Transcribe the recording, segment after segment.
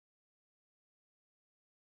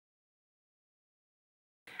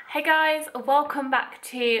Hey guys, welcome back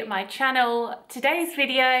to my channel. Today's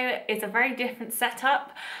video is a very different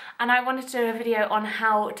setup and I wanted to do a video on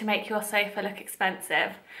how to make your sofa look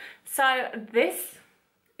expensive. So this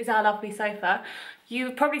is our lovely sofa.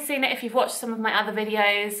 You've probably seen it if you've watched some of my other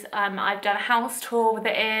videos. I've done a house tour with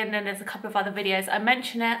it in and there's a couple of other videos I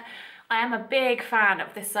mention it. I am a big fan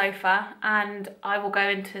of this sofa and I will go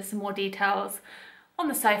into some more details on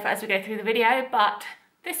the sofa as we go through the video, but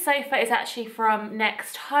this sofa is actually from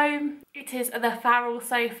Next Home. It is the Farrell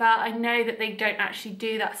sofa. I know that they don't actually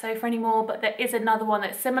do that sofa anymore, but there is another one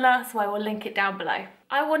that's similar, so I will link it down below.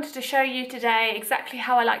 I wanted to show you today exactly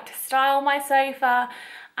how I like to style my sofa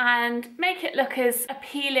and make it look as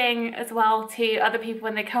appealing as well to other people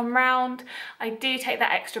when they come round. I do take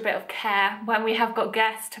that extra bit of care when we have got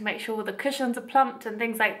guests to make sure the cushions are plumped and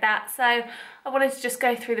things like that. So I wanted to just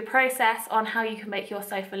go through the process on how you can make your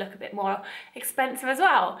sofa look a bit more expensive as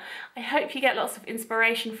well. I hope you get lots of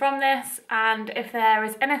inspiration from this, and if there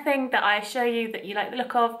is anything that I show you that you like the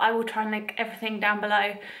look of, I will try and link everything down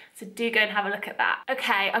below. So do go and have a look at that.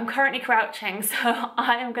 Okay, I'm currently crouching, so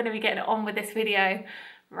I am going to be getting on with this video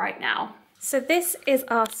right now. So this is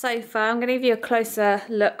our sofa. I'm going to give you a closer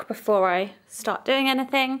look before I start doing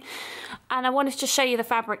anything. And I wanted to show you the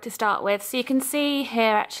fabric to start with. So you can see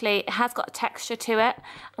here actually it has got a texture to it.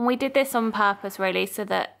 And we did this on purpose really so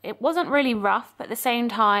that it wasn't really rough, but at the same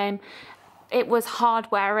time it was hard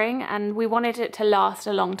wearing and we wanted it to last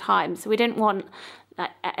a long time. So we didn't want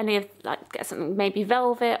any of get something maybe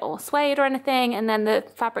velvet or suede or anything and then the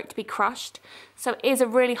fabric to be crushed. So it is a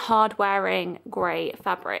really hard wearing grey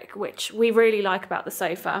fabric, which we really like about the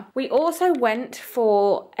sofa. We also went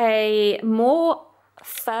for a more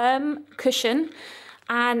firm cushion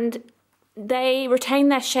and they retain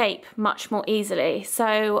their shape much more easily.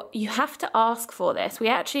 So you have to ask for this. We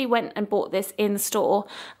actually went and bought this in store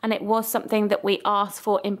and it was something that we asked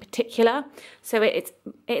for in particular. So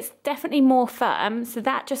it's definitely more firm. So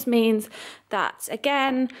that just means that,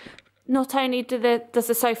 again, not only does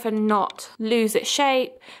the sofa not lose its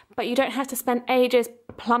shape, but you don't have to spend ages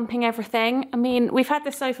plumping everything. I mean, we've had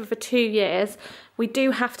this sofa for 2 years. We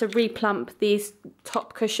do have to replump these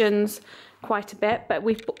top cushions quite a bit, but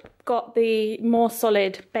we've got the more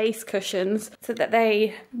solid base cushions so that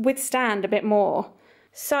they withstand a bit more.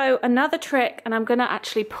 So another trick, and I'm going to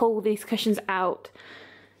actually pull these cushions out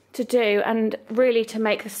to do, and really to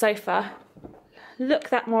make the sofa look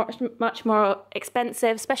that much more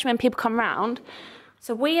expensive, especially when people come round.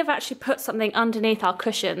 So we have actually put something underneath our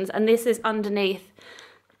cushions, and this is underneath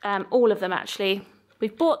all of them actually.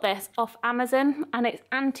 We've bought this off Amazon and it's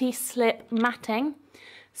anti-slip matting.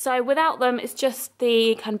 So without them, it's just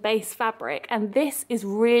the kind of base fabric, and this is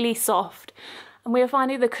really soft. And we were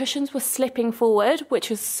finding the cushions were slipping forward, which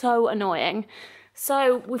was so annoying.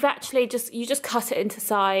 So we've actually you just cut it into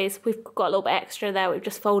size. We've got a little bit extra there, we've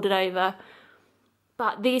just folded over.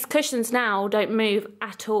 But these cushions now don't move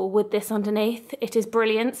at all with this underneath. It is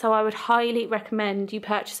brilliant, so I would highly recommend you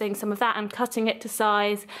purchasing some of that and cutting it to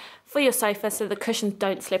size for your sofa so the cushions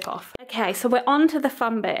don't slip off. Okay, so we're on to the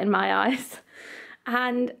fun bit in my eyes.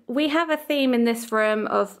 And we have a theme in this room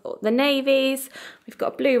of the navies. We've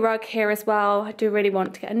got a blue rug here as well. I do really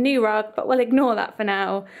want to get a new rug, but we'll ignore that for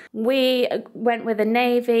now. We went with a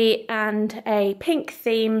navy and a pink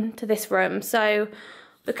theme to this room. So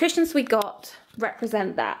the cushions we got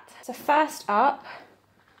represent that. So first up,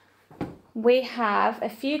 we have a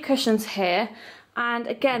few cushions here. And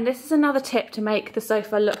again, this is another tip to make the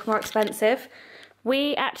sofa look more expensive.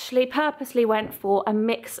 We actually purposely went for a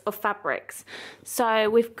mix of fabrics.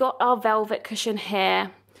 So we've got our velvet cushion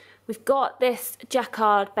here. We've got this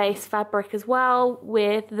jacquard base fabric as well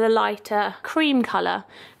with the lighter cream colour,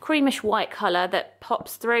 creamish white colour that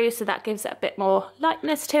pops through, so that gives it a bit more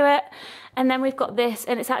lightness to it. And then we've got this,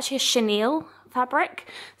 and it's actually a chenille fabric.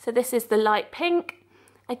 So this is the light pink.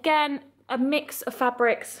 Again, a mix of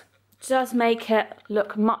fabrics does make it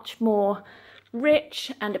look much more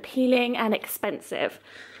rich and appealing and expensive.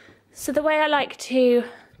 So the way I like to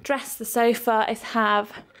dress the sofa is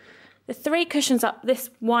have the 3 cushions up this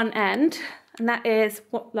one end, and that is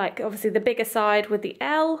obviously the bigger side with the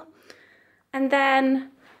L, and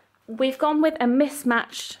then we've gone with a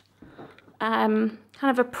mismatched kind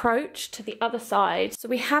of approach to the other side. So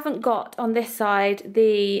we haven't got on this side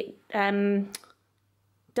the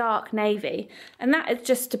dark navy, and that is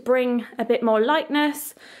just to bring a bit more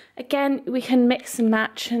lightness. Again, we can mix and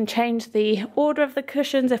match and change the order of the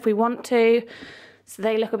cushions if we want to, so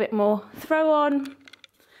they look a bit more throw on.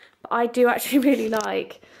 But I do actually really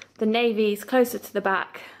like the navies closer to the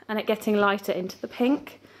back and it getting lighter into the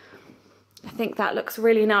pink. I think that looks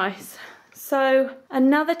really nice. So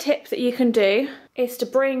another tip that you can do is to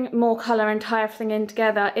bring more colour and tie everything in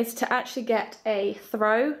together is to actually get a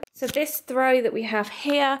throw. So this throw that we have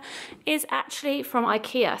here is actually from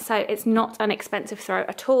IKEA, so it's not an expensive throw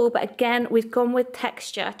at all, but again we've gone with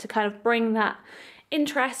texture to kind of bring that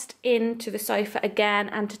interest into the sofa again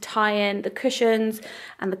and to tie in the cushions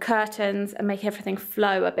and the curtains and make everything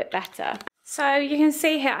flow a bit better. So you can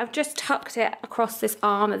see here I've just tucked it across this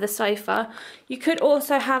arm of the sofa. You could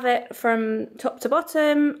also have it from top to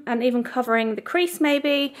bottom and even covering the crease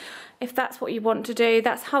maybe, if that's what you want to do.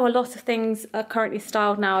 That's how a lot of things are currently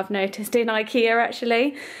styled now, I've noticed, in IKEA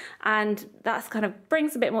actually. And that's kind of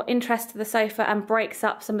brings a bit more interest to the sofa and breaks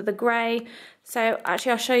up some of the grey. So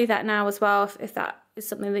actually I'll show you that now as well if that is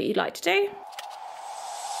something that you'd like to do.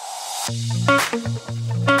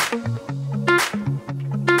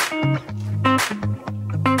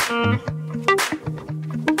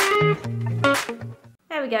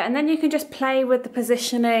 There we go, and then you can just play with the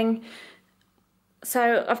positioning.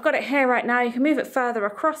 So I've got it here right now, you can move it further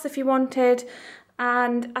across if you wanted,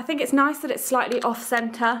 and I think it's nice that it's slightly off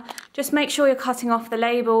centre. Just make sure you're cutting off the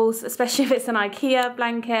labels, especially if it's an IKEA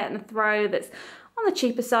blanket and a throw that's on the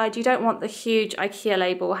cheaper side. You don't want the huge IKEA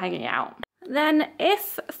label hanging out. Then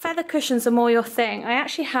if feather cushions are more your thing, I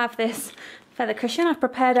actually have this feather cushion I've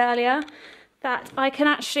prepared earlier that I can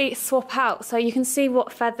actually swap out, so you can see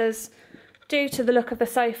what feathers do to the look of the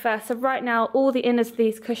sofa. So right now all the inners of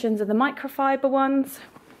these cushions are the microfiber ones.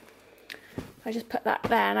 I just put that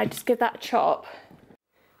there and I just give that a chop.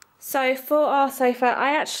 So for our sofa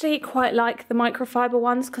I actually quite like the microfiber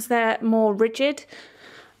ones because they're more rigid,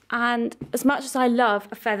 and as much as I love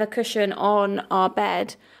a feather cushion on our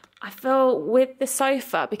bed, I feel with the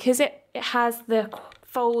sofa, because it has the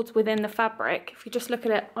folds within the fabric, if you just look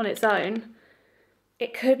at it on its own,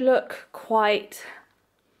 it could look quite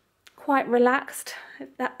relaxed,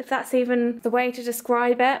 if that's even the way to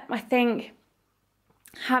describe it. I think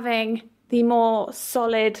having the more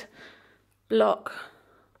solid block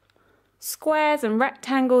squares and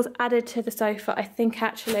rectangles added to the sofa, I think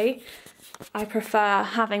actually I prefer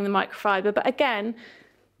having the microfiber, but again,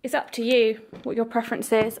 it's up to you what your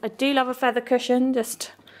preference is. I do love a feather cushion,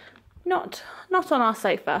 just not on our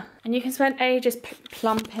sofa. And you can spend ages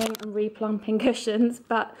plumping and replumping cushions,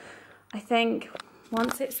 but I think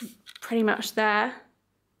once it's pretty much there,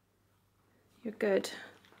 you're good.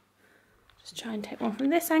 Just try and take one from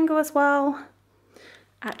this angle as well.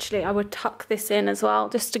 Actually, I would tuck this in as well,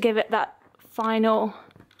 just to give it that final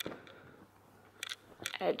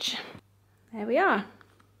edge. There we are.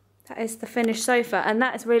 That is the finished sofa, and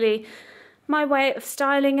that is really my way of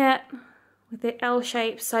styling it, with the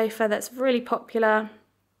L-shaped sofa that's really popular.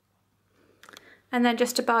 And then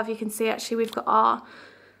just above you can see actually we've got our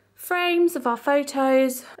frames of our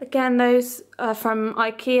photos. Again, those are from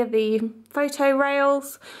IKEA, the photo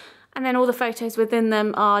rails, and then all the photos within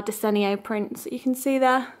them are Desenio prints that you can see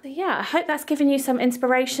there. So yeah, I hope that's given you some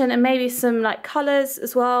inspiration and maybe some like colours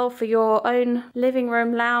as well for your own living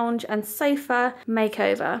room, lounge and sofa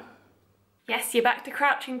makeover. Yes, you're back to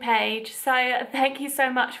Crouching Paige. So thank you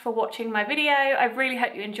so much for watching my video. I really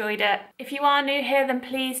hope you enjoyed it. If you are new here, then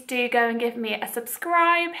please do go and give me a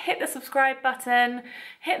subscribe. Hit the subscribe button,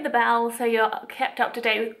 hit the bell so you're kept up to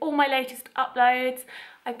date with all my latest uploads.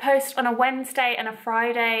 I post on a Wednesday and a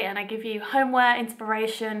Friday, and I give you homeware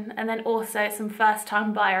inspiration and then also some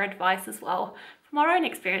first-time buyer advice as well from our own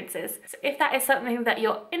experiences. So if that is something that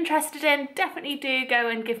you're interested in, definitely do go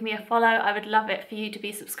and give me a follow. I would love it for you to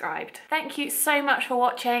be subscribed. Thank you so much for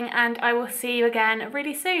watching, and I will see you again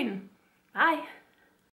really soon. Bye.